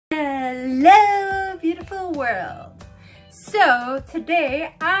Hello, beautiful world. So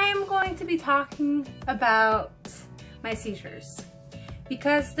today I'm going to be talking about my seizures,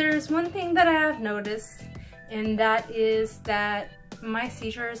 because there's one thing that I have noticed, and that is that my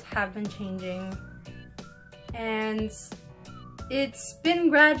seizures have been changing, and it's been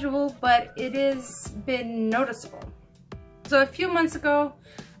gradual, but it has been noticeable. So a few months ago,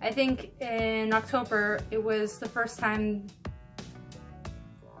 I think in October, it was the first time,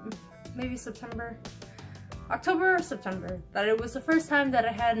 maybe October or September, that it was the first time that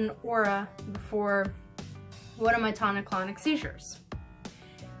I had an aura before one of my tonic-clonic seizures.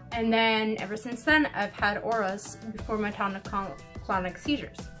 And then ever since then, I've had auras before my tonic-clonic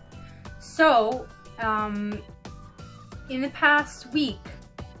seizures. So, in the past week,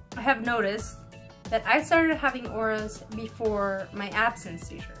 I have noticed that I started having auras before my absence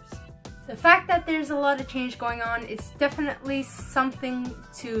seizures. The fact that there's a lot of change going on is definitely something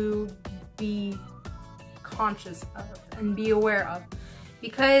to be conscious of and be aware of,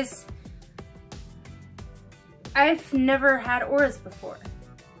 because I've never had auras before,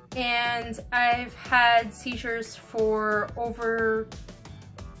 and I've had seizures for over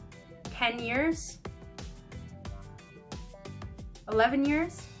 10 years, 11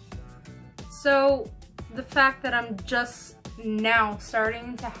 years. So the fact that I'm just now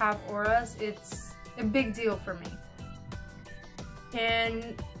starting to have auras, it's a big deal for me.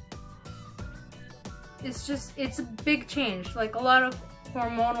 And it's a big change. Like, a lot of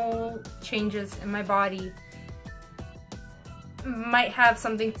hormonal changes in my body might have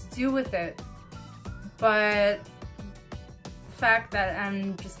something to do with it, but the fact that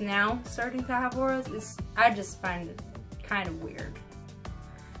I'm just now starting to have auras is, I just find it kind of weird.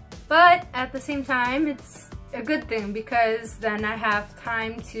 But at the same time, it's a good thing, because then I have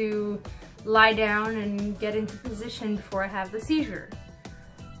time to lie down and get into position before I have the seizure.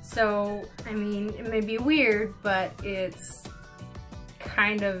 So, I mean, it may be weird, but it's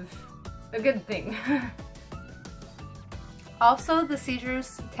kind of a good thing. Also, the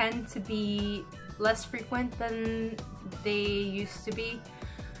seizures tend to be less frequent than they used to be.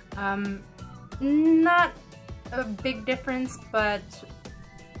 Not a big difference, but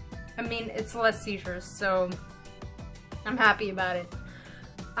I mean, it's less seizures, so I'm happy about it.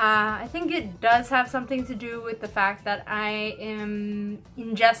 I think it does have something to do with the fact that I am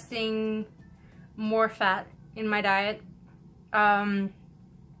ingesting more fat in my diet.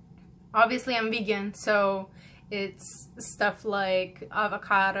 Obviously I'm vegan, so it's stuff like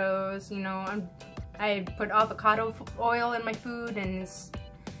avocados, you know, I put avocado oil in my food, and it's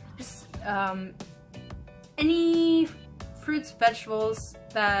just any fruits, vegetables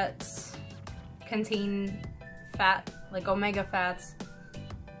that contain fat, like omega fats.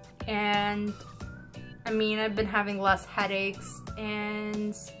 And I mean, I've been having less headaches,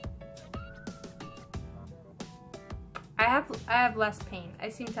 and I have less pain. I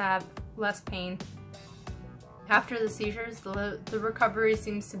seem to have less pain after the seizures. The recovery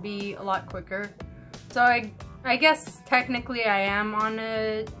seems to be a lot quicker. So I guess technically I am on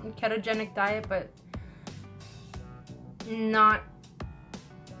a ketogenic diet, but not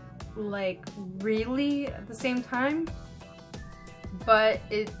like really at the same time. But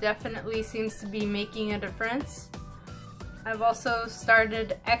it definitely seems to be making a difference. I've also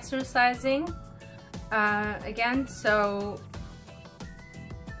started exercising again, so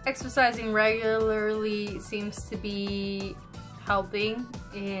exercising regularly seems to be helping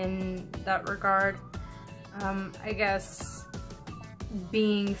in that regard. I guess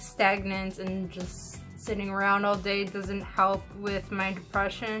being stagnant and just sitting around all day doesn't help with my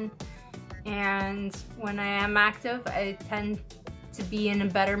depression, and when I am active, I tend to be in a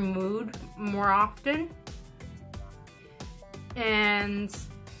better mood more often, and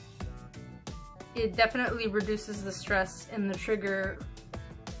it definitely reduces the stress and the trigger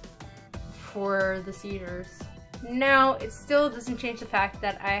for the seizures. Now, it still doesn't change the fact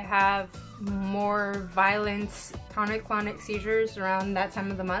that I have more violent tonic-clonic seizures around that time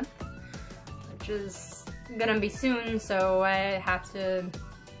of the month, which is gonna be soon, so I have to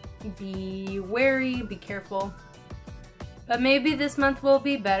be wary, be careful. But maybe this month will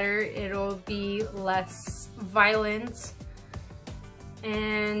be better. It'll be less violent,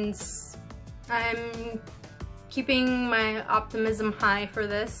 and I'm keeping my optimism high for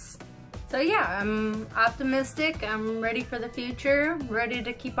this. So yeah, I'm optimistic, I'm ready for the future, ready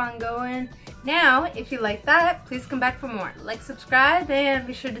to keep on going. Now, if you like that, please come back for more. Like, subscribe, and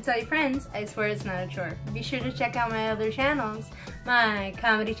be sure to tell your friends. I swear it's not a chore. Be sure to check out my other channels, my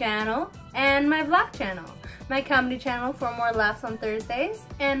comedy channel and my vlog channel. My comedy channel for more laughs on Thursdays,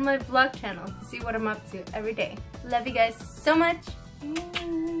 and my vlog channel to see what I'm up to every day. Love you guys so much.